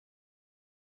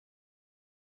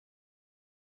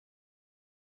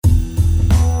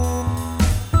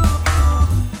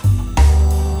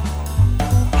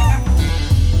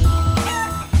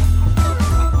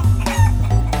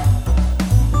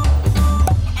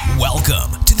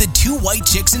White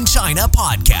Chicks in China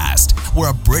podcast,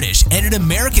 where a British and an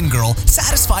American girl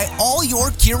satisfy all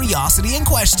your curiosity and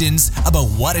questions about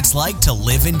what it's like to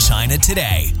live in China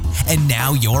today. And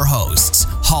now your hosts,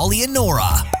 Holly and Nora.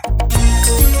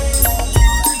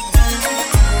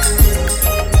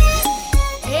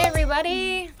 Hey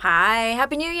everybody! Hi,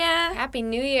 Happy New Year! Happy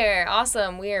New Year!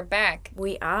 Awesome, we are back.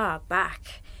 We are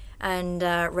back and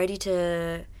ready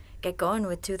to get going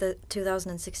with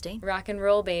 2016. Rock and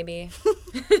roll, baby.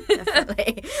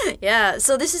 Definitely. Yeah,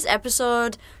 so this is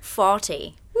episode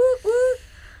 40. Woo woo!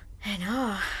 I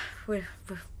know, we're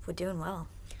doing well.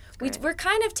 We're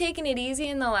kind of taking it easy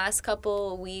in the last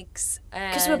couple weeks.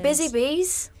 Because we're busy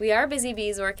bees. We are busy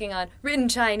bees working on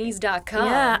writtenchinese.com.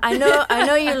 Yeah, I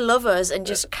know you love us and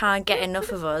just can't get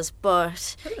enough of us,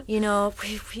 but, we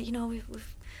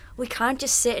can't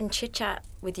just sit and chit-chat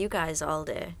with you guys all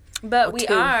day. But we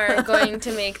are going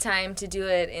to make time to do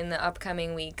it in the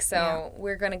upcoming week, so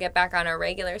we're going to get back on our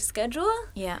regular schedule.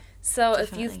 Yeah. So definitely.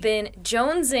 If you've been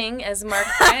jonesing, as Mark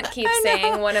Grant keeps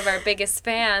saying, one of our biggest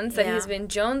fans, that he's been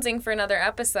jonesing for another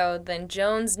episode, then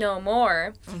Jones no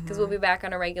more, because we'll be back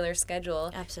on a regular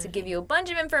schedule to give you a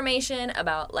bunch of information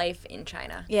about life in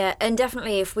China. Yeah, and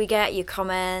definitely if we get your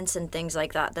comments and things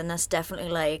like that, then that's definitely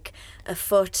like a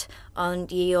foot on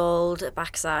ye old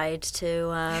backside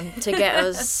to get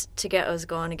us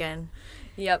going again.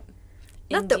 Yep.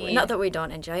 Not that we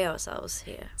don't enjoy ourselves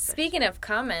here. Speaking of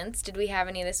comments, did we have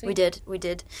any this week? We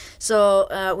did.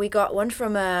 So we got one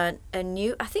from a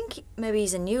new, I think maybe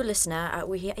he's a new listener.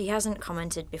 He hasn't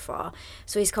commented before.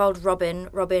 So he's called Robin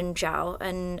Zhao,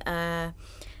 and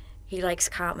he likes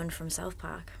Cartman from South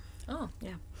Park. Oh.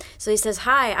 Yeah. So he says,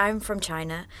 "Hi, I'm from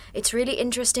China. It's really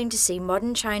interesting to see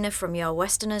modern China from your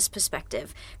Westerner's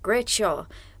perspective. Great show.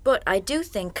 But I do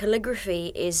think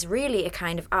calligraphy is really a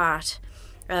kind of art.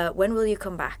 When will you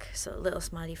come back?" So little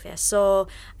smiley face. So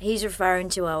he's referring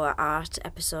to our art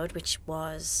episode, which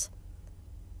was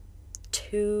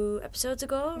 2 episodes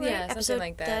ago, right? Yeah, something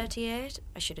like that. 38.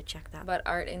 I should have checked that. About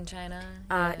art in China.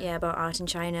 Yeah, about art in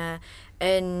China.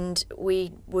 And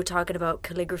we were talking about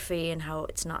calligraphy and how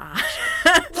it's not art.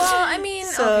 Well, I mean,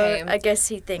 so okay. I guess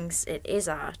he thinks it is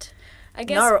art. I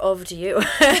guess Nora, over to you.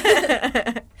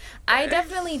 I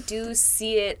definitely do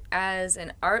see it as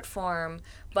an art form,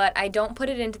 but I don't put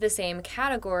it into the same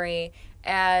category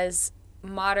as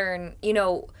modern.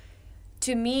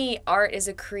 To me, art is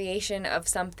a creation of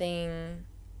something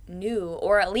new,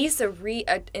 or at least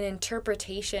an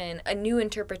interpretation, a new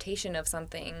interpretation of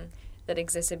something that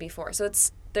existed before. So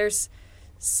there's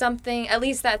something, at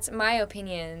least that's my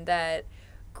opinion, that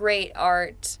great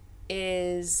art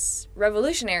is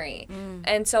revolutionary.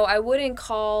 And so I wouldn't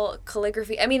call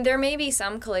calligraphy, I mean, there may be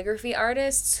some calligraphy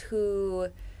artists who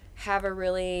have a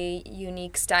really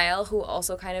unique style who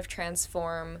also kind of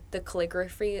transform the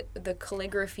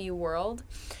calligraphy world.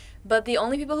 But the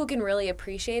only people who can really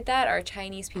appreciate that are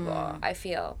Chinese people, I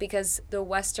feel, because the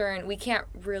Western, we can't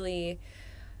really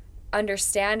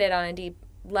understand it on a deep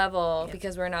level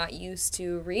because we're not used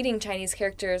to reading Chinese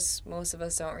characters. Most of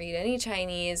us don't read any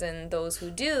Chinese, and those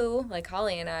who do, like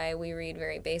Holly and I, we read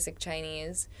very basic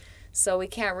Chinese. So we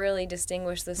can't really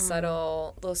distinguish those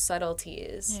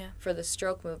subtleties for the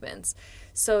stroke movements.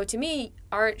 So to me,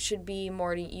 art should be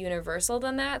more universal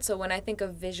than that. So when I think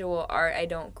of visual art, I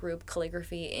don't group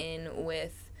calligraphy in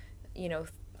with,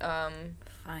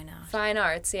 fine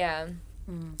arts, yeah.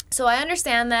 So I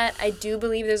understand that. I do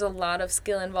believe there's a lot of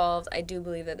skill involved. I do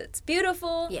believe that it's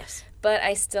beautiful. Yes. But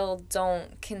I still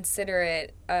don't consider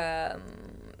it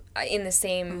in the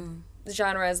same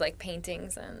genre as like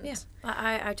paintings and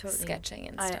I totally sketching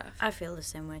and stuff. I feel the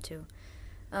same way too.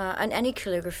 And any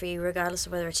calligraphy, regardless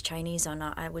of whether it's Chinese or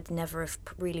not, I would never have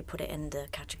really put it in the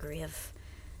category of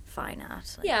fine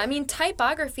art. Yeah, I mean,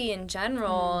 typography in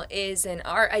general is an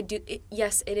art.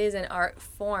 Yes, it is an art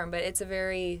form, but it's a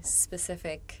very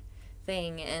specific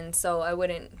thing, and so I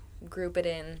wouldn't group it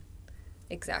in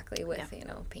exactly with,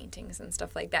 paintings and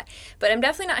stuff like that. But I'm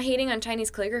definitely not hating on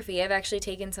Chinese calligraphy. I've actually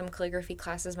taken some calligraphy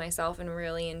classes myself and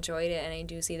really enjoyed it, and I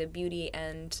do see the beauty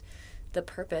and the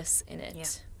purpose in it. Yeah.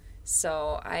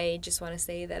 So I just want to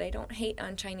say that I don't hate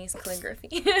on Chinese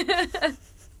calligraphy.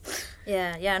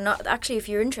 Yeah. Not actually. If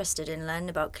you're interested in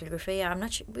learning about calligraphy, I'm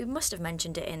not sure. We must have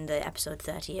mentioned it in the episode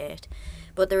 38,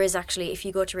 but there is actually. If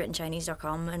you go to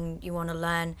writtenchinese.com and you want to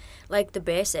learn like the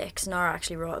basics, Nora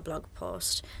actually wrote a blog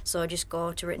post. So just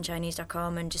go to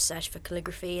writtenchinese.com and just search for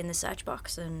calligraphy in the search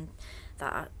box, and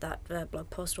that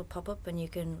blog post will pop up, and you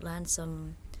can learn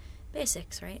some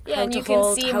basics, right? Yeah, and you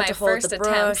can see my first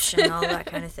attempt and all that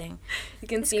kind of thing. You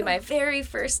can see my very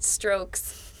first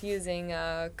strokes using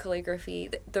calligraphy,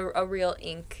 a real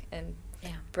ink and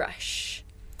brush.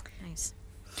 Nice.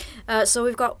 So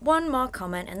we've got one more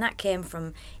comment, and that came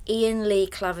from Ian Lee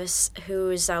Clavis, who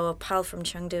is our pal from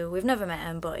Chengdu. We've never met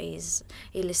him, but he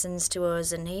listens to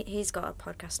us, and he's got a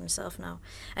podcast himself now.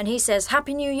 And he says,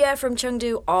 Happy New Year from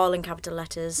Chengdu, all in capital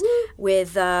letters,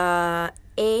 with 8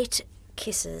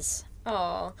 kisses.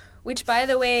 Oh, which, by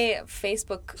the way,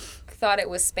 Facebook thought it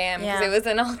was spam because it was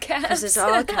in all caps. Because it's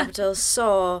all capitals,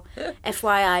 so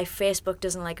FYI, Facebook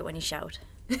doesn't like it when you shout.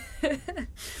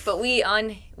 But we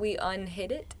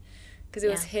unhid it because it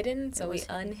was hidden, so we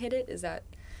unhid it. Is that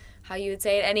how you would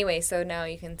say it? Anyway, so now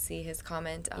you can see his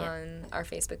comment on our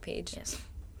Facebook page. Yes.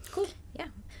 Cool. Yeah.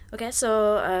 Okay,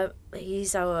 so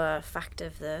he's our fact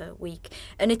of the week,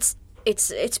 and it's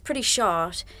pretty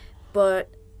short,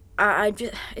 but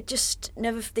it just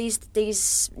never,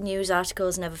 these news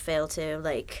articles never fail to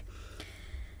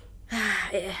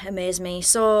it amazed me.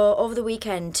 So over the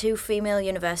weekend, 2 female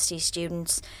university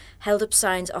students held up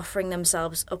signs offering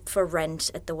themselves up for rent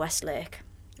at the Westlake.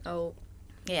 Oh,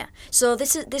 yeah. So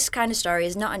this kind of story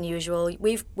is not unusual.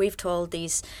 We've told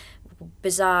these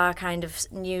bizarre kind of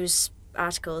news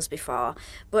articles before,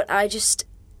 but I just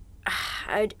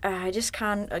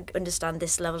can't understand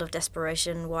this level of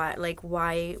desperation.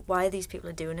 Why these people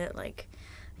are doing it? I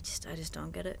just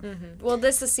don't get it. Mm-hmm. Well,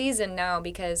 this is season now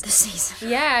because... The season.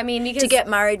 Yeah, I mean, because... To get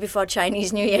married before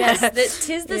Chinese New Year. Yes,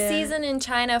 tis the season in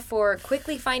China for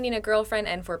quickly finding a girlfriend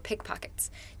and for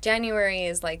pickpockets. January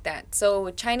is like that.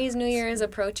 So Chinese New Year is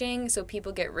approaching, so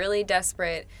people get really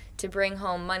desperate to bring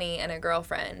home money and a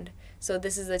girlfriend. So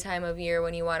this is the time of year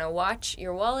when you want to watch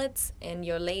your wallets and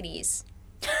your ladies.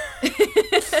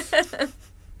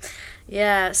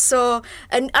 Yeah, so,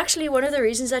 and actually one of the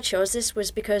reasons I chose this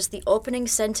was because the opening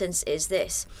sentence is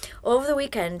this. Over the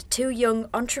weekend, 2 young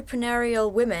entrepreneurial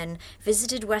women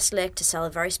visited Westlake to sell a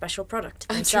very special product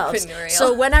themselves.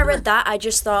 So when I read that, I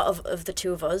just thought of the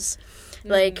 2 of us.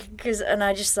 And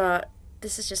I just thought,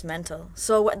 this is just mental.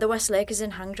 So the Westlake is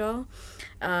in Hangzhou.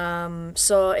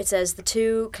 So it says the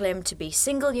 2 claim to be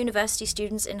single university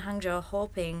students in Hangzhou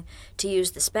hoping to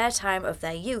use the spare time of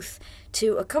their youth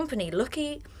to accompany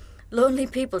lonely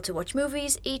people to watch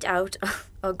movies, eat out,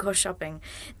 or go shopping.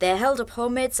 They held up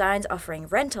homemade signs offering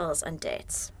rentals and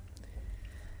dates.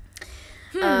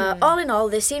 All in all,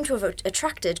 they seem to have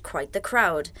attracted quite the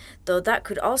crowd, though that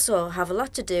could also have a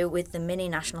lot to do with the mini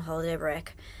national holiday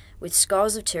break, with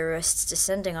scores of tourists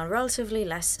descending on relatively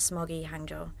less smoggy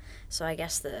Hangzhou. So I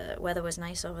guess the weather was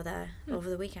nice over there over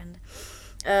the weekend.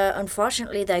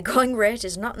 Unfortunately, their going rate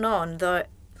is not known, though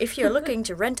if you're looking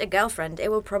to rent a girlfriend, it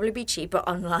will probably be cheaper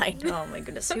online. Oh my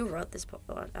goodness, who wrote this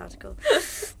article?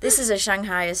 This is a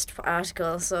Shanghaiist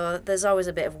article, so there's always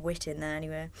a bit of wit in there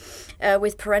anyway.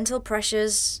 With parental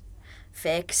pressures,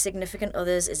 fake significant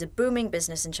others is a booming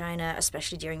business in China,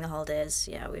 especially during the holidays.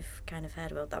 Yeah, we've kind of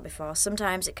heard about that before.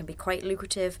 Sometimes it can be quite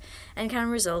lucrative and can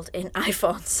result in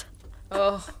iPhones.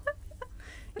 Oh.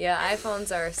 Yeah,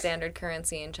 iPhones are standard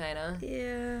currency in China.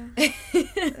 Yeah.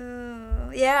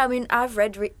 Yeah, I mean, I've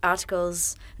read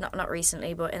articles, not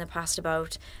recently, but in the past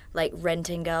about,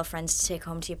 renting girlfriends to take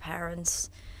home to your parents.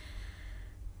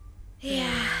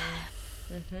 Yeah.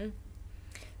 Mm-hmm.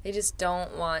 They just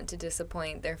don't want to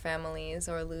disappoint their families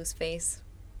or lose face.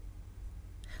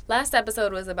 Last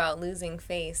episode was about losing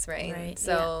face, right? Right.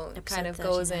 So yeah. it kind of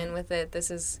goes in with it. This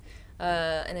is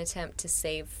an attempt to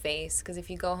save face, because if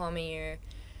you go home and you're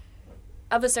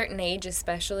of a certain age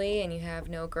especially, and you have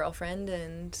no girlfriend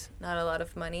and not a lot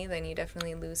of money, then you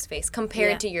definitely lose face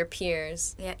compared to your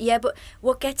peers. Yeah, but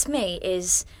what gets me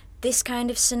is this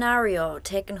kind of scenario,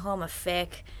 taking home a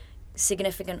fake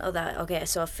significant other, okay,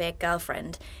 so a fake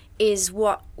girlfriend, is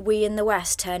what we in the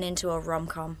West turn into a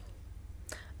rom-com.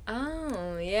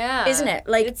 Oh, yeah. Isn't it?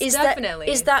 It's definitely.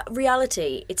 Is that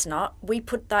reality? It's not. We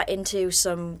put that into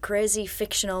some crazy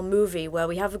fictional movie where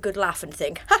we have a good laugh and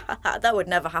think, ha, that would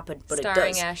never happen, but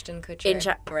Starring it does. Ashton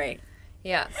Kutcher. Right.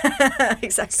 Yeah.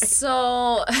 Exactly.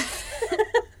 So,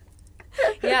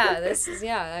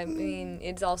 I mean,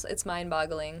 it's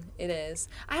mind-boggling. It is.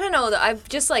 I don't know, I've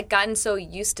just, gotten so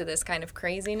used to this kind of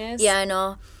craziness. Yeah, I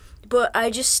know. But I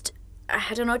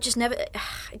don't know, it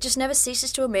just never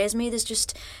ceases to amaze me.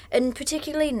 And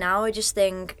particularly now, I just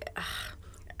think,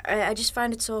 I just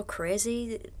find it so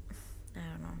crazy. I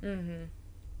don't know. Mm-hmm.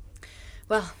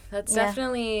 Well, that's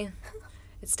definitely,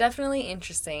 it's definitely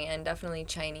interesting and definitely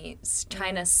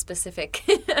China specific.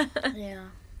 Yeah.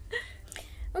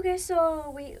 Okay,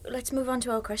 so let's move on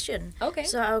to our question. Okay.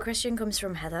 So our question comes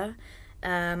from Heather.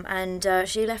 And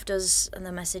she left us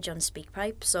the message on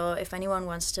SpeakPipe, so if anyone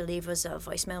wants to leave us a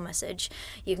voicemail message,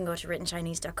 you can go to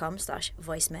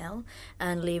writtenchinese.com/voicemail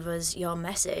and leave us your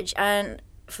message. And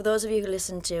for those of you who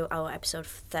listened to our episode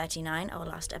 39, our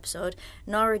last episode,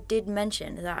 Nora did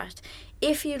mention that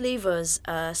if you leave us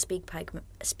a speak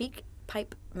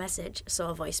pipe message, so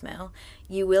a voicemail,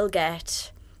 you will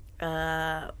get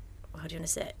how do you want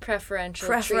to say it?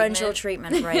 Preferential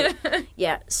treatment, right?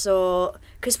 Yeah. So,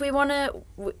 because we want to,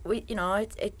 we you know,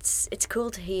 it's cool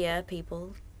to hear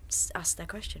people ask their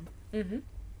question. Mm-hmm.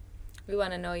 We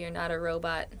want to know you're not a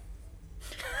robot.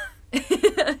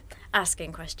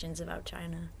 Asking questions about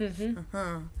China. Mm-hmm.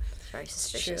 Uh-huh. Very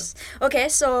suspicious. Okay,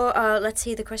 so let's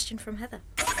hear the question from Heather.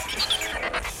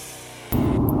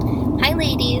 Hi,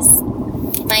 ladies.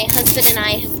 My husband and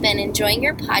I have been enjoying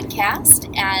your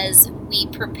podcast as we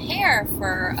prepare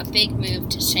for a big move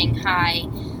to Shanghai.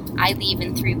 I leave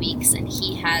in 3 weeks, and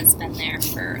he has been there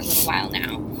for a little while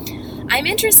now. I'm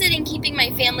interested in keeping my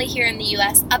family here in the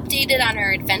U.S. updated on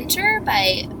our adventure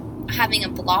by having a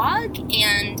blog,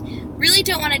 and really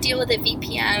don't want to deal with a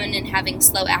VPN and having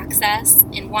slow access,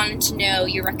 and wanted to know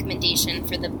your recommendation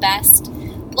for the best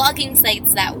blogging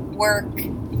sites that work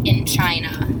in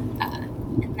China.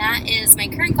 And that is my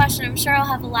current question. I'm sure I'll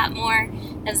have a lot more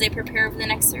as I prepare over the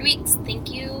next 3 weeks. Thank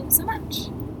you so much.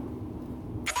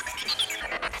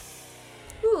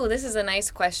 Ooh, this is a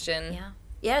nice question. Yeah.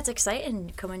 Yeah, it's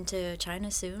exciting coming to China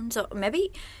soon. So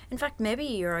maybe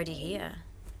you're already here,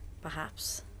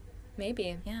 perhaps.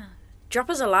 Maybe. Yeah. Drop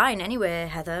us a line anyway,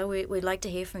 Heather. We'd like to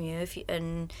hear from you.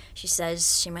 And she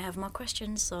says she might have more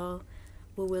questions, so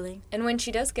we're willing. And when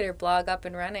she does get her blog up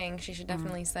and running, she should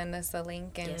definitely send us a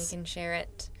link, and we can share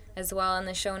it as well in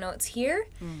the show notes here.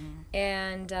 Mm-hmm.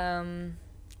 And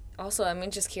also, I'm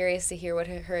just curious to hear what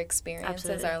her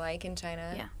experiences are like in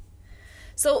China. Yeah.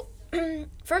 So,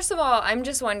 first of all, I'm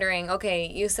just wondering, okay,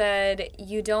 you said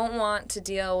you don't want to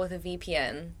deal with a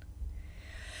VPN.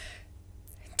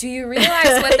 Do you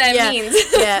realize what that means?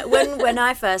 Yeah, when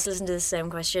I first listened to the same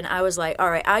question, I was like, all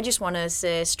right, I just want to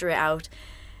say straight out,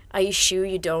 are you sure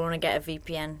you don't want to get a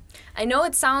VPN? I know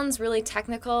it sounds really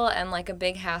technical and like a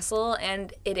big hassle,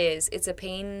 and it is. It's a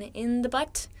pain in the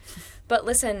butt. But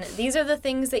listen, these are the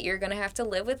things that you're going to have to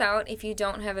live without if you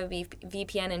don't have a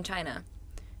VPN in China.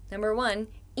 Number 1,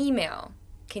 email.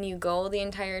 Can you go the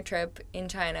entire trip in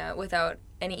China without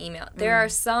any email? There are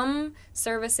some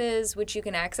services which you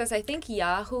can access. I think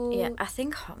Yahoo. Yeah, I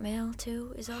think Hotmail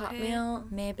too is okay.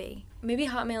 Hotmail. Maybe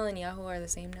Hotmail and Yahoo are the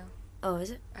same now. Oh,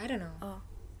 is it? I don't know. Oh.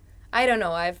 I don't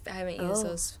know. I haven't used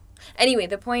those. Anyway,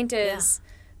 the point is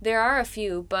there are a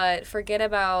few, but forget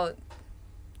about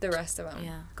the rest of them.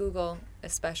 Yeah. Google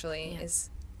especially is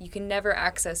you can never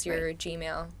access your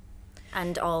Gmail.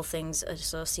 And all things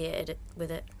associated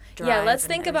with it. Yeah, let's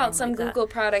think about some Google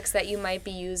products that you might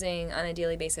be using on a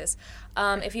daily basis.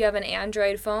 If you have an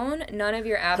Android phone, none of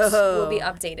your apps will be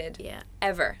updated. Yeah.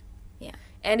 Ever. Yeah.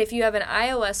 And if you have an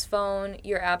iOS phone,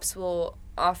 your apps will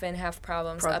often have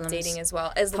problems updating as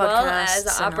well as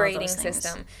the operating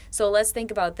system. So let's think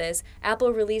about this.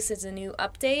 Apple releases a new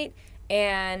update,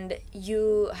 and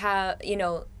you have,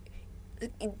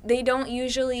 they don't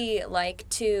usually like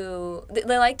to,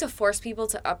 they like to force people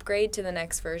to upgrade to the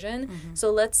next version. Mm-hmm. So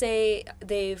let's say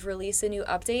they've released a new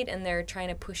update and they're trying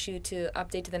to push you to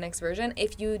update to the next version.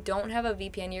 If you don't have a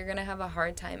VPN, you're going to have a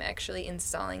hard time actually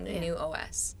installing the new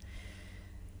OS.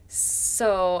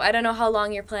 So I don't know how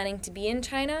long you're planning to be in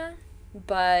China,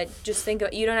 but just think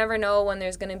you don't ever know when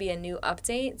there's going to be a new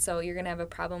update, so you're going to have a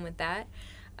problem with that.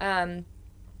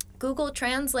 Google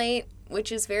Translate,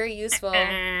 which is very useful.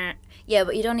 Yeah,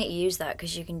 but you don't need to use that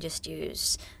because you can just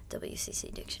use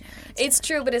TWCC dictionary. It's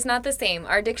true, but it's not the same.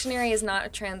 Our dictionary is not a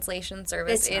translation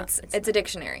service. It's a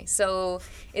dictionary, so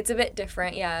it's a bit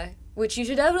different, which you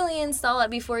should definitely install it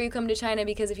before you come to China,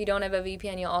 because if you don't have a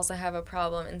VPN, you'll also have a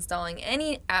problem installing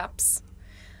any apps,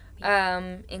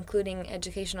 including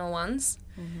educational ones.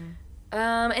 Mm-hmm.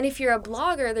 And if you're a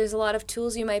blogger, there's a lot of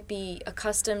tools you might be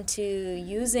accustomed to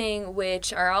using,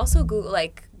 which are also Google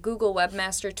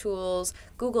Webmaster Tools,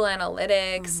 Google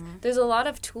Analytics. Mm-hmm. There's a lot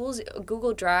of tools,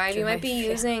 Google Drive. You might be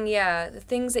using,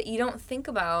 things that you don't think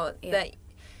about that,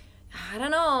 I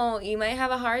don't know, you might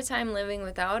have a hard time living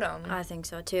without them. I think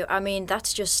so too. I mean,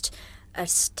 that's just a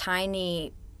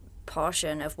tiny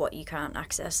portion of what you can't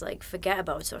access. Like, forget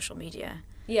about social media.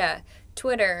 Yeah.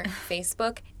 Twitter,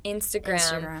 Facebook,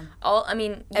 Instagram.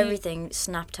 Everything.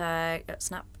 Snapchat.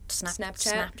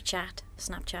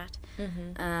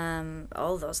 Mm-hmm.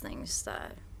 All those things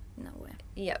that, no way.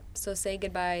 Yep. So say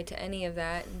goodbye to any of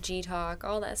that. Gtalk,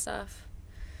 all that stuff.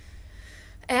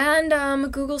 And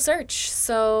Google search.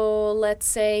 So let's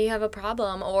say you have a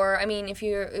problem, or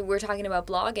we're talking about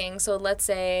blogging. So let's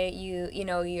say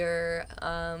you're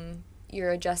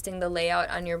you're adjusting the layout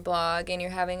on your blog and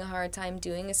you're having a hard time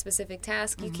doing a specific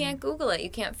task, you can't Google it. You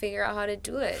can't figure out how to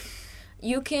do it.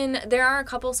 There are a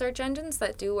couple search engines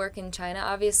that do work in China.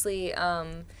 Obviously,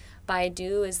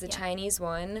 Baidu is the Chinese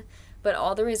one, but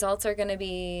all the results are going to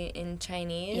be in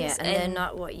Chinese. Yeah, and they're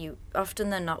not what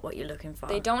you're looking for.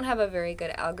 They don't have a very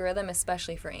good algorithm,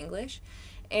 especially for English.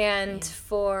 And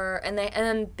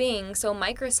then Bing, so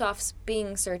Microsoft's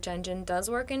Bing search engine does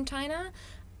work in China,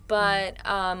 but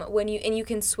you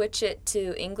can switch it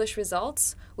to English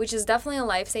results, which is definitely a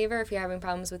lifesaver if you're having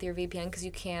problems with your VPN, because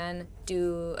you can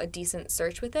do a decent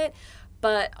search with it.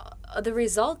 But the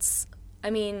results, I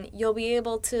mean, you'll be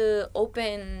able to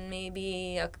open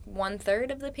maybe 1/3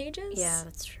 of the pages. Yeah,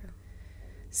 that's true.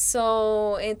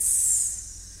 So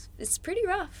it's pretty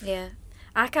rough. Yeah,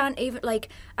 I can't even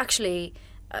actually.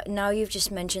 Now you've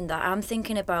just mentioned that, I'm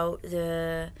thinking about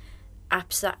the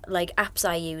apps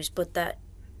I use, but that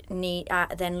need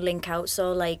then link out.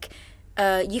 So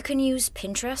you can use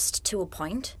Pinterest to a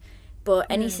point, but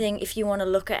anything, if you want to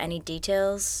look at any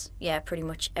details, pretty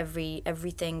much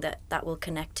everything that will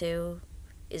connect to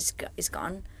is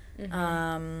gone.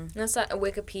 That's not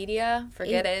Wikipedia.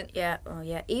 Forget it. Yeah. Oh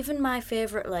yeah. Even my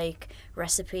favorite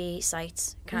recipe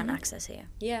sites can't access here.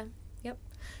 Yeah. Yep.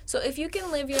 So if you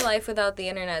can live your life without the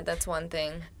internet, that's one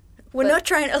thing. We're not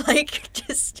trying to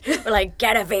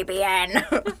get a VPN.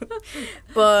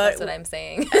 But that's what I'm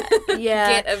saying.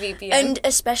 Yeah. Get a VPN. And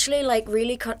especially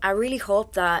I really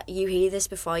hope that you hear this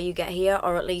before you get here,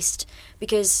 or at least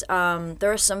because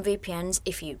there are some VPNs,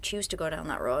 if you choose to go down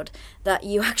that road, that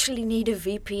you actually need a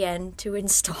VPN to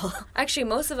install. Actually,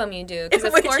 most of them you do, because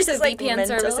of course the VPN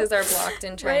services are blocked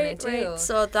in China too. Right.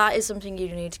 So that is something you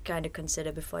need to kind of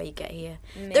consider before you get here.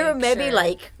 There are maybe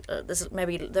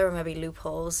there are maybe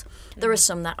loopholes. There are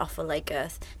some that offer a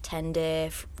 10-day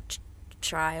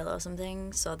trial or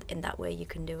something, so in that way you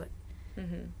can do it.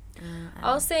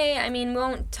 I'll say, I mean, we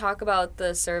won't talk about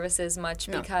the services much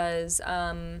because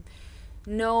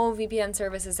no VPN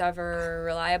service is ever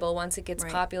reliable. Once it gets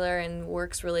popular and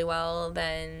works really well,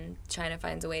 then China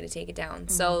finds a way to take it down.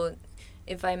 So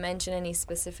if I mention any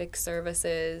specific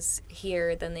services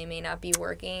here, then they may not be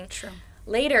working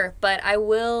later. But I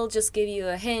will just give you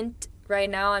a hint. Right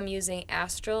now I'm using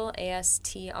Astrill,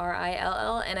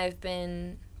 Astrill, and I've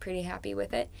been pretty happy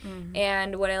with it.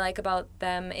 And what I like about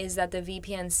them is that the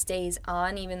VPN stays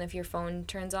on even if your phone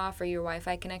turns off or your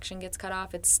Wi-Fi connection gets cut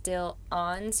off. It's still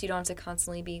on, so you don't have to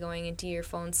constantly be going into your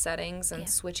phone settings and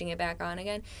switching it back on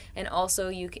again. And also,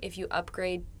 if you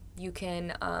upgrade, you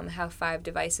can have 5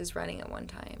 devices running at one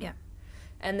time. Yeah.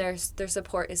 And their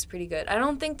support is pretty good. I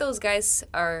don't think those guys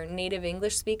are native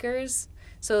English speakers,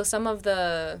 so some of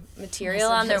the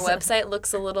material on their website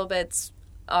looks a little bit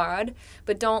odd,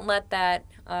 but don't let that...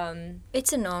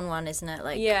 it's a known one, isn't it?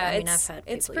 I've heard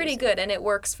it's pretty good, and it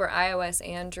works for iOS,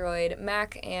 Android,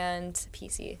 Mac, and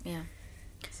PC. Yeah.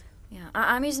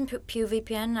 I'm using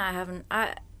PureVPN.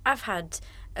 I've had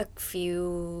a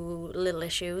few little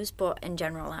issues, but in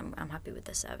general, I'm happy with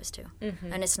the service too.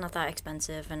 And it's not that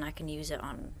expensive, and I can use it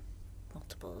on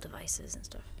multiple devices and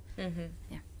stuff.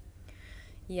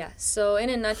 Yeah, so in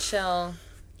a nutshell,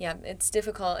 it's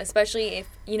difficult, especially if,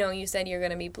 you said you're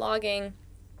going to be blogging.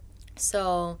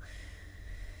 So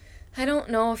I don't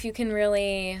know if you can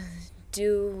really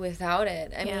do without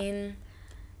it. I mean,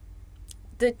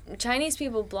 the Chinese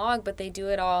people blog, but they do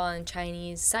it all on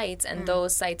Chinese sites, and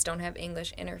those sites don't have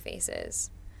English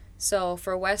interfaces. So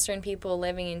for Western people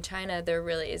living in China, there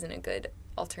really isn't a good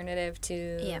alternative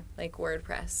to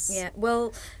WordPress. Yeah,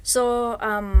 well, so...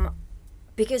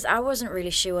 because I wasn't really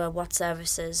sure what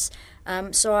services,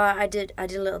 so I did a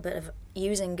little bit of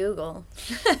using Google.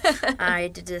 I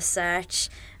did a search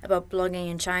about blogging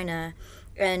in China,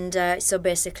 and so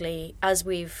basically, as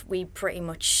we pretty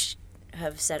much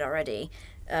have said already,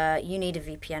 you need a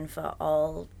VPN for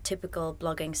all typical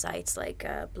blogging sites like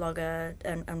Blogger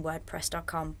and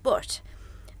WordPress.com. But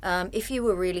if you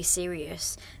were really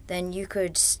serious, then you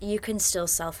can still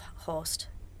self-host.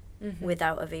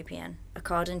 Without a VPN,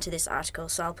 according to this article.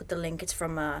 So I'll put the link. It's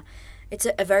from a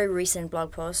very recent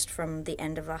blog post from the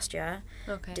end of last year,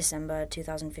 December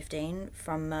 2015,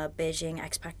 from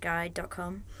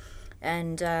BeijingExpatGuide.com,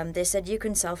 and they said you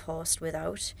can self-host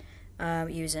without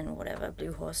using whatever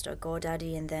Bluehost or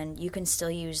GoDaddy, and then you can still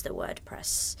use the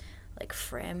WordPress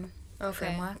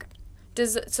framework.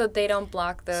 So they don't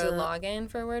block the login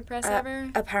for WordPress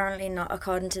ever? Apparently not,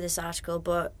 according to this article,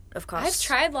 but of course... I've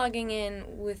tried logging in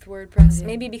with WordPress,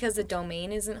 maybe because the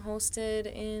domain isn't hosted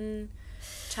in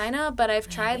China, but I've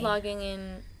tried logging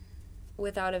in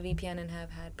without a VPN and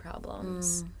have had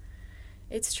problems.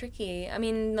 It's tricky. I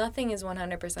mean, nothing is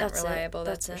 100% reliable.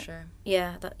 That's for sure.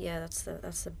 Yeah, that's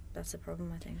the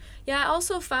problem, I think. Yeah, I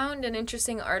also found an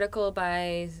interesting article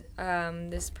by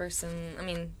this person. I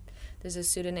mean, there's a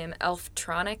pseudonym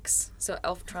Elftronics, so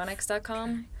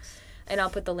elftronics.com. And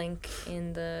I'll put the link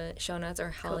in the show notes,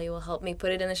 or Holly will help me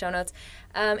put it in the show notes.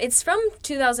 It's from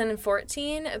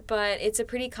 2014, but it's a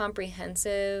pretty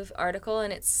comprehensive article,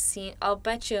 and I'll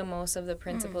bet you most of the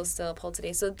principles still uphold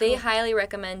today. So they highly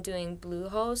recommend doing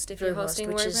Bluehost if you're hosting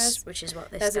WordPress. Which is what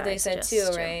this That's guy what they said too,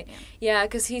 right? Yeah,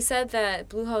 because he said that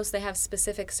Bluehost, they have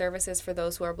specific services for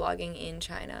those who are blogging in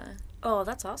China. Oh,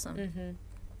 that's awesome.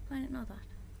 Mm-hmm. I didn't know that.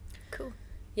 Cool.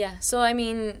 Yeah, so I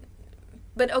mean,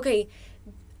 but okay,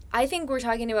 I think we're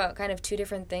talking about kind of two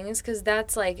different things, because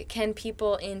that's like, can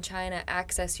people in China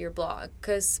access your blog?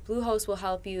 Because Bluehost will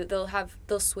help you.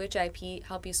 They'll switch IP,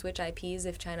 help you switch IPs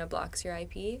if China blocks your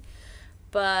IP,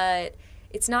 but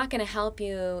it's not going to help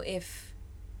you if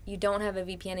you don't have a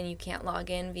VPN and you can't log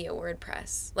in via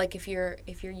WordPress. Like if you're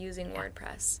using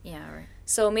WordPress. Yeah, right.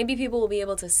 So maybe people will be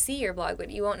able to see your blog, but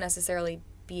you won't necessarily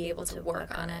be able to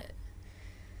work on it.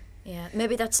 Yeah,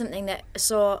 maybe that's something that.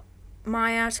 So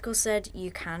my article said you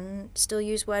can still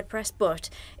use WordPress, but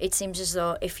it seems as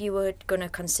though if you were going to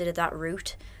consider that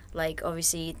route, like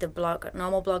obviously the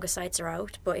normal blogger sites are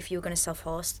out, but if you were going to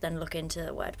self-host, then look into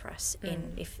WordPress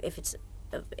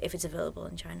if it's available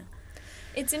in China.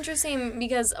 It's interesting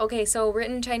because, okay, so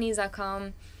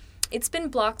writtenchinese.com, it's been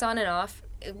blocked on and off.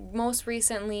 Most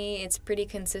recently, it's pretty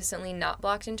consistently not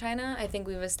blocked in China. I think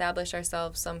we've established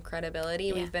ourselves some credibility.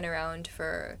 Yeah. We've been around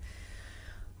for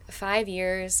 5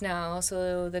 years now,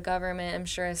 so the government, I'm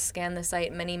sure, has scanned the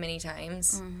site many, many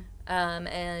times,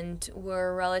 and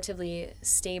we're relatively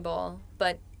stable.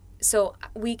 But so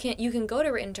you can go to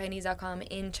writtenchinese.com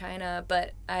in China,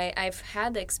 but I've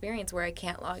had the experience where I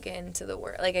can't log into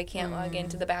I can't log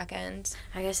into the back end.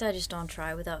 I guess I just don't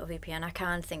try without a VPN. I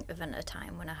can't think of a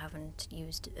time when I haven't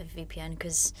used a VPN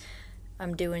because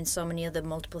I'm doing so many other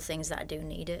multiple things that I do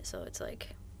need it. So it's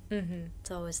like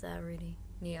it's always there, really.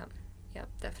 Yeah. Yep,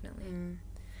 definitely.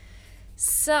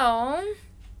 So,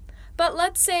 but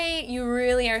let's say you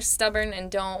really are stubborn and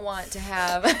don't want to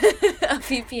have a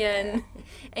VPN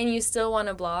and you still want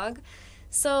to blog.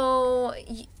 So,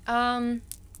 the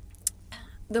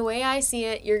way I see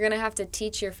it, you're going to have to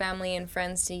teach your family and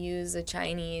friends to use the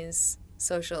Chinese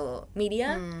social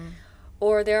media.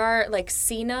 Or there are, like,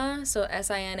 Sina, so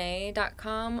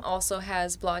SINA.com also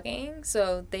has blogging.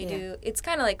 So they do, it's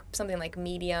kind of like something like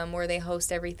Medium where they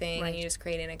host everything and you just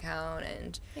create an account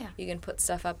and you can put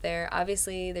stuff up there.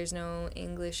 Obviously, there's no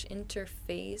English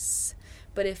interface.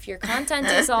 But if your content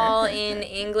is all in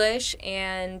English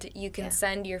and you can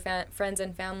send your friends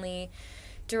and family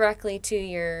directly to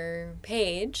your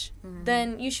page,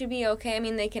 then you should be okay. I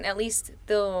mean,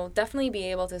 they'll definitely be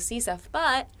able to see stuff.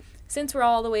 But since we're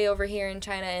all the way over here in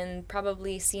China and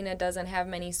probably Sina doesn't have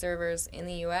many servers in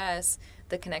the U.S.,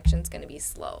 the connection's going to be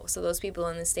slow. So those people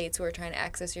in the States who are trying to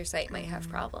access your site might have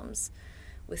problems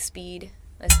with speed,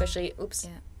 especially,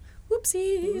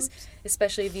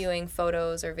 especially viewing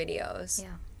photos or videos.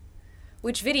 Yeah.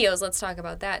 Which videos, let's talk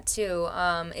about that too.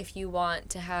 If you want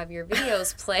to have your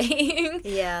videos playing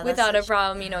without a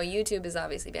problem, YouTube is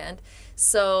obviously banned.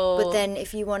 So, but then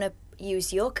if you want to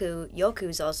use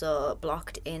Yoku's also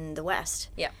blocked in the West.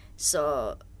 Yeah.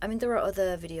 So, I mean, there are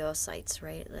other video sites,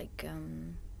 right? Like,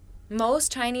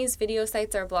 most Chinese video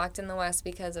sites are blocked in the West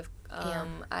because of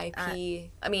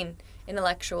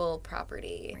intellectual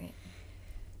property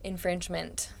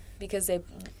infringement. Because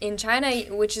in China,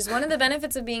 which is one of the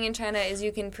benefits of being in China, is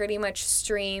you can pretty much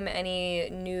stream any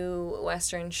new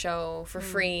Western show for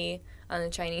free on the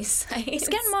Chinese site. It's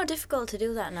getting more difficult to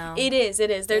do that now. It is.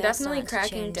 They're definitely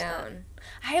cracking down.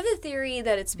 I have a theory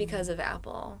that it's because of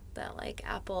Apple. That, like,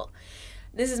 Apple...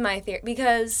 This is my theory.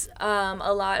 Because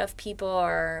a lot of people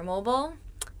are mobile.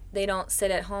 They don't sit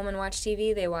at home and watch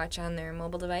TV. They watch on their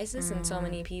mobile devices. And so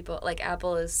many people... Like,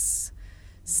 Apple is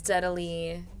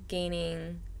steadily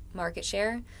gaining market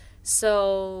share.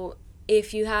 So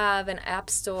if you have an App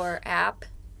Store app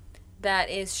that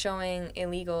is showing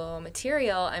illegal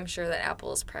material, I'm sure that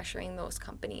Apple is pressuring those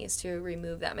companies to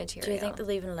remove that material. Do you think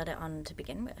they'll even let it on to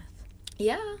begin with?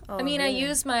 Yeah. I mean, really? I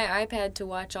use my iPad to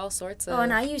watch all sorts of... Oh,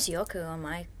 and I use Yoku on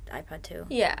my iPad too.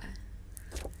 Yeah.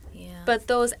 Yeah. But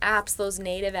those apps, those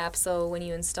native apps, so when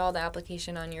you install the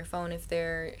application on your phone, if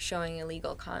they're showing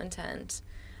illegal content,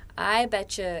 I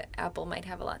bet you Apple might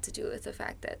have a lot to do with the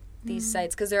fact that these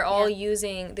sites, because they're all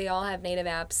they all have native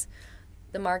apps.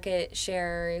 The market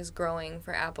share is growing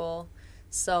for Apple.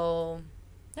 So,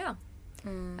 yeah.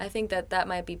 I think that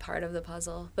might be part of the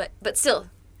puzzle. But still,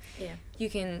 you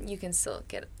can still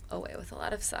get away with a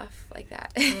lot of stuff like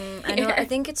that. I know. I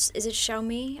think is it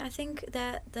Xiaomi? I think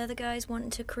that they're the guys wanting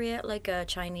to create like a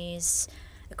Chinese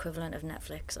equivalent of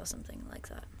Netflix or something like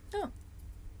that. Oh,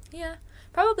 yeah.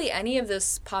 Probably any of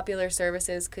those popular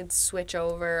services could switch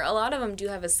over. A lot of them do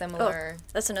have a similar... Oh,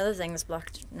 that's another thing that's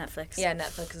blocked, Netflix. Yeah,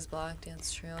 Netflix is blocked. Yeah,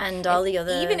 that's true. And all the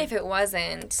other... Even if it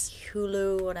wasn't...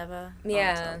 Hulu, whatever.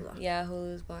 Yeah,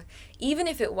 Hulu's blocked. Even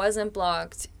if it wasn't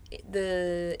blocked,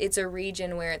 it's a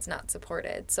region where it's not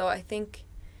supported. So I think...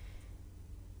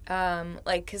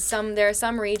 because there are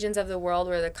some regions of the world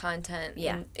where the content...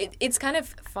 Yeah. It's kind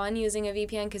of fun using a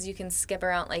VPN because you can skip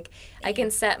around. Like, I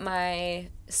can set my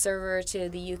server to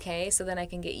the UK, so then I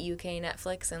can get UK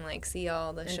Netflix and, like, see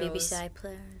all the shows. And BBC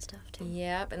iPlayer and stuff, too.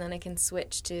 Yep, and then I can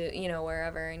switch to,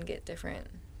 wherever and get different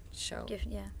shows.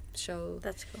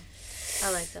 That's cool.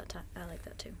 I like that,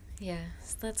 too. Yeah,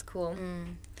 so that's cool.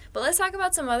 But let's talk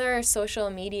about some other social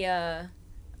media,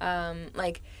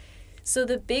 So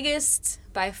the biggest,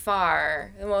 by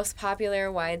far, the most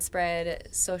popular, widespread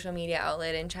social media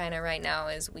outlet in China right now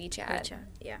is WeChat.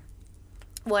 Yeah.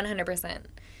 100%.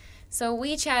 So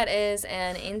WeChat is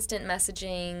an instant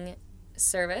messaging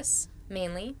service,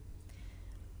 mainly.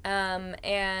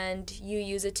 And you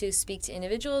use it to speak to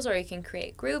individuals, or you can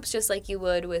create groups just like you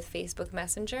would with Facebook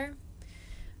Messenger.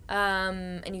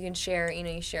 And you can share,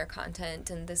 you share content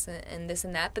and this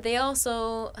and that. But they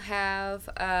also have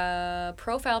a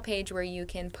profile page where you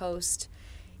can post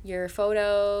your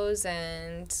photos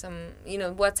and some,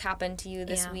 what's happened to you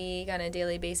this week on a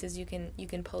daily basis. You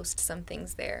can post some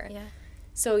things there. Yeah.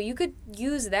 So you could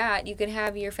use that. You could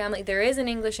have your family. There is an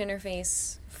English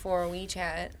interface for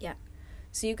WeChat. Yeah.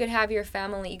 So you could have your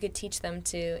family, you could teach them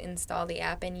to install the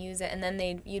app and use it, and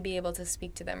then you'd be able to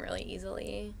speak to them really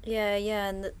easily. Yeah,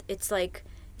 and it's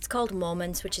called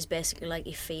Moments, which is basically like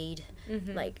your feed,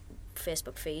 like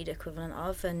Facebook feed equivalent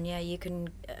of, and you can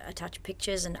attach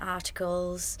pictures and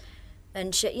articles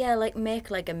and shit. Yeah, like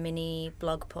make like a mini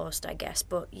blog post, I guess.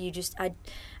 But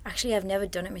I've never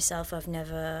done it myself.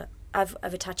 I've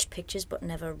attached pictures, but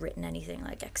never written anything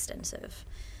like extensive.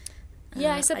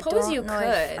 Yeah, I suppose you could.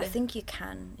 I think you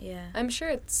can, yeah. I'm sure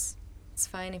it's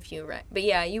fine if you write. But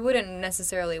yeah, you wouldn't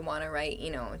necessarily want to write,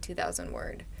 a 2,000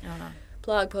 word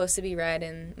blog post to be read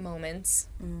in moments.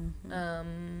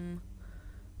 Mm-hmm.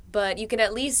 But you could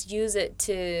at least use it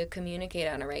to communicate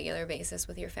on a regular basis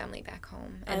with your family back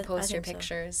home and post your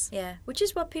pictures. So. Yeah, which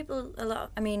is what people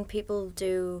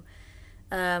do.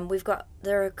 There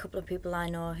are a couple of people I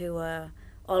know who are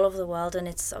all over the world, and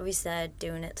it's obvious they're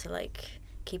doing it to, like,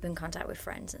 keep in contact with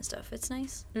friends and stuff. It's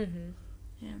nice. Mm-hmm.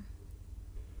 Yeah.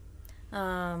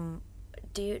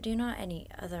 Do you know any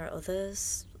other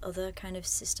kind of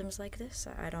systems like this?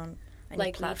 Any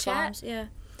like platforms? WeChat? Yeah.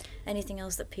 Anything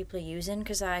else that people are using?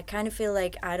 Because I kind of feel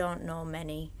like I don't know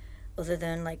many other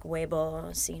than like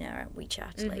Weibo, Sina,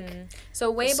 WeChat. Mm-hmm.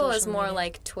 So Weibo is more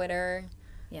like Twitter.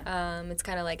 Yeah. It's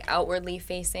kind of like outwardly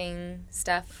facing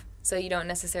stuff. So you don't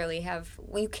necessarily have...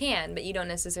 Well, you can, but you don't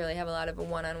necessarily have a lot of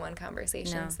one-on-one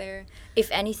conversations there.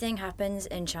 If anything happens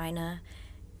in China,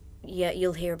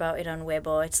 you'll hear about it on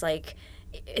Weibo. It's like...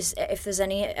 if there's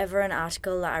ever an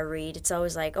article that I read, it's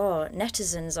always like, oh,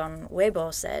 netizens on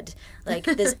Weibo said. Like,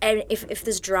 if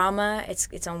there's drama,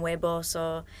 it's on Weibo.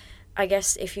 So I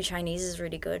guess if your Chinese is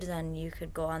really good, then you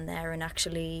could go on there and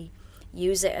actually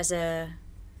use it as a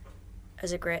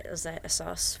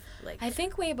source. Like, I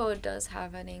think Weibo does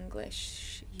have an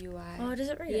English UI. Oh, does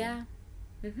it really? Yeah.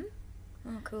 Mm-hmm.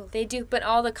 Oh, cool. They do, but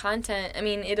all the content, I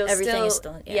mean, it'll still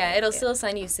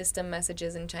send you system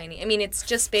messages in Chinese. I mean, it's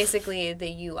just basically the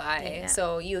UI. Yeah.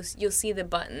 So you'll see the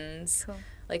buttons, cool.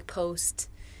 Like post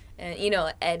and,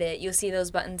 edit. You'll see those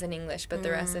buttons in English, but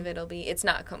the rest of it's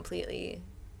not completely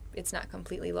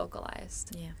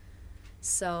localized. Yeah.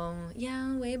 So,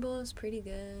 yeah, Weibo is pretty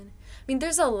good. I mean,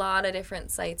 there's a lot of different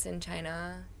sites in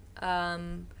China.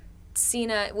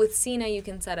 With Sina, you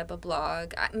can set up a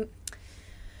blog.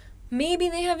 Maybe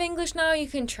they have English now, you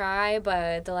can try,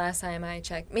 but the last time I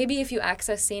checked, maybe if you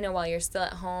access Sina while you're still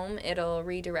at home, it'll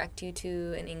redirect you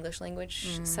to an English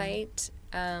language site.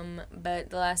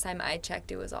 But the last time I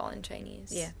checked, it was all in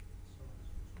Chinese. Yeah.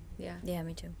 Yeah. Yeah,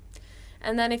 me too.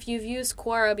 And then if you've used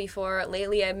Quora before,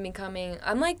 lately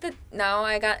now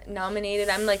I got nominated.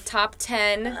 I'm like top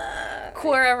 10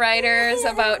 Quora writers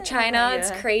about China. Yeah.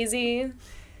 It's crazy.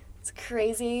 It's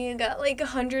crazy. I got like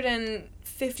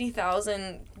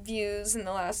 150,000 views in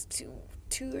the last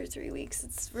two or 3 weeks.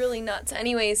 It's really nuts.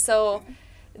 Anyway, so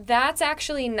that's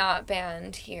actually not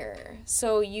banned here.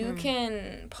 So you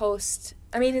can post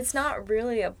I mean, it's not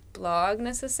really a blog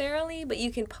necessarily, but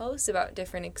you can post about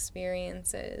different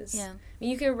experiences. Yeah. I mean,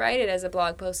 you can write it as a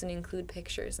blog post and include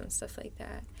pictures and stuff like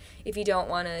that if you don't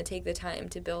want to take the time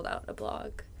to build out a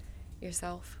blog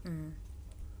yourself.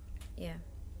 Yeah.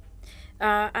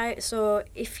 So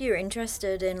if you're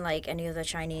interested in like any other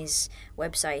Chinese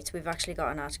websites, we've actually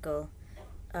got an article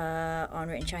on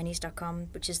writtenchinese.com,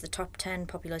 which is the top 10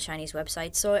 popular Chinese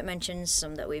websites. So it mentions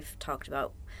some that we've talked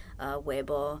about,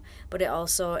 Weibo, but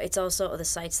it's also other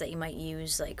sites that you might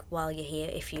use like while you're here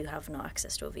if you have no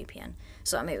access to a VPN.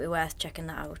 So that might be worth checking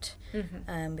that out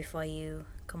before you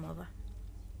come over.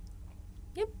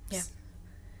 Yep. Yeah.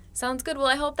 Sounds good. Well,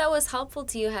 I hope that was helpful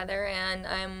to you, Heather, and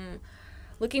I'm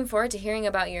looking forward to hearing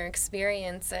about your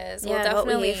experiences. Yeah, we'll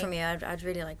definitely what we hear from you, I'd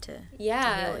really like to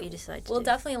hear what you decide to do. We'll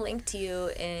definitely link to you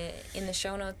in the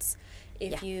show notes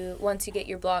once you get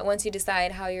your blog, once you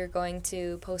decide how you're going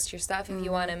to post your stuff. If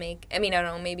you want to make, I mean, I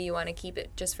don't know, maybe you want to keep it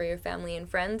just for your family and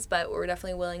friends, but we're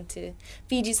definitely willing to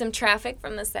feed you some traffic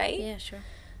from the site. Yeah, sure.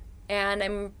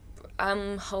 And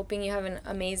I'm hoping you have an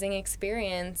amazing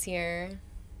experience here.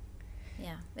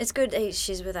 Yeah, it's good. Hey,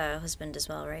 she's with her husband as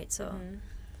well, right? So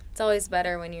it's always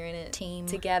better when you're in it team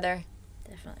together.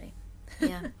 Definitely.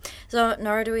 Yeah. So,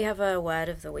 Nora, do we have a word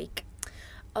of the week?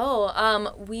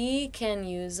 We can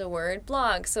use a word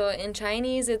blog. So in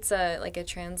Chinese, it's like a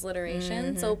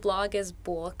transliteration. So blog is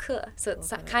博客. So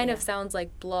it kind of sounds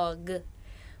like blog,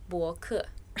 博客.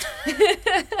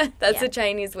 That's the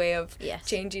Chinese way of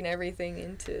changing everything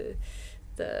into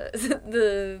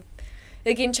the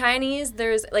like in Chinese,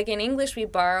 there's like in English we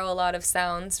borrow a lot of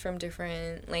sounds from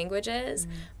different languages,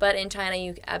 but in China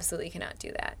you absolutely cannot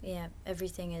do that. Yeah,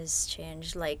 everything is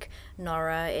changed. Like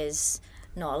Nora is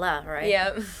Nola, right?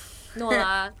 Yeah,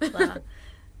 Nola.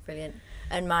 Brilliant.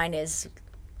 And mine is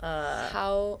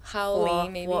Howly,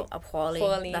 maybe.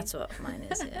 Huoli. That's what mine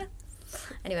is. Yeah.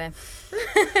 Anyway,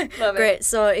 Love great. it.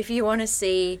 So if you want to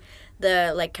see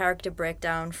the like character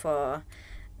breakdown for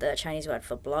the Chinese word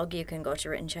for blog, you can go to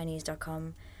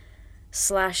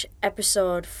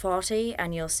writtenchinese.com/episode 40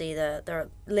 and you'll see there are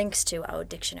links to our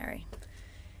dictionary.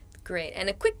 Great. And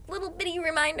a quick little bitty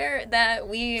reminder that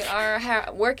we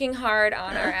are working hard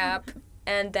on our app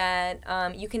and that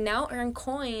you can now earn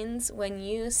coins when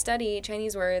you study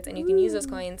Chinese words, and you can use those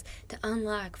coins to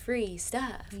unlock free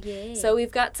stuff. Yay. So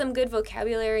we've got some good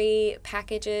vocabulary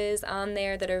packages on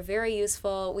there that are very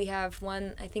useful. We have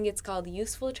one, I think it's called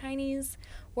Useful Chinese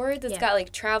Words. It's got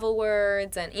like travel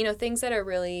words and, things that are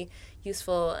really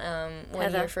useful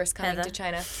when you're first coming to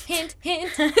China. Hint,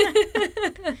 hint.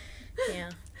 Yeah.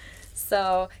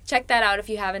 So check that out if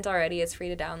you haven't already. It's free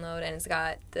to download, and it's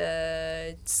got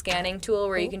the scanning tool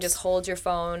where you can just hold your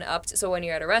phone up. So when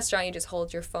you're at a restaurant, you just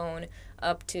hold your phone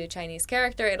up to Chinese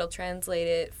character. It'll translate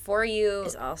it for you.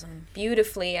 It's awesome.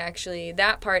 Beautifully, actually.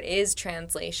 That part is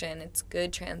translation. It's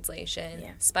good translation,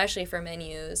 especially for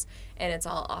menus, and it's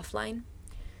all offline.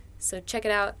 So check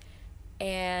it out.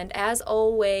 And as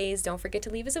always, don't forget to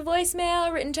leave us a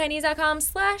voicemail,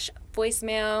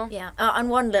 writtenchinese.com/voicemail. Yeah, and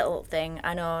one little thing.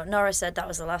 I know Nora said that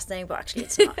was the last thing, but actually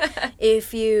it's not.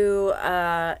 If you're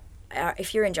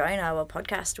enjoying our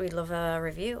podcast, we'd love a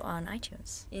review on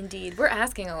iTunes. Indeed. We're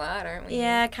asking a lot, aren't we?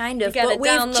 Yeah, kind of. But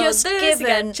we've just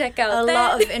given check out a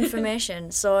lot of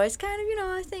information. So it's kind of,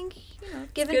 I think, a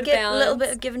little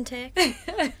bit of give and take.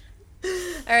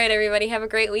 All right, everybody. Have a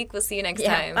great week. We'll see you next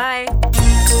time. Bye.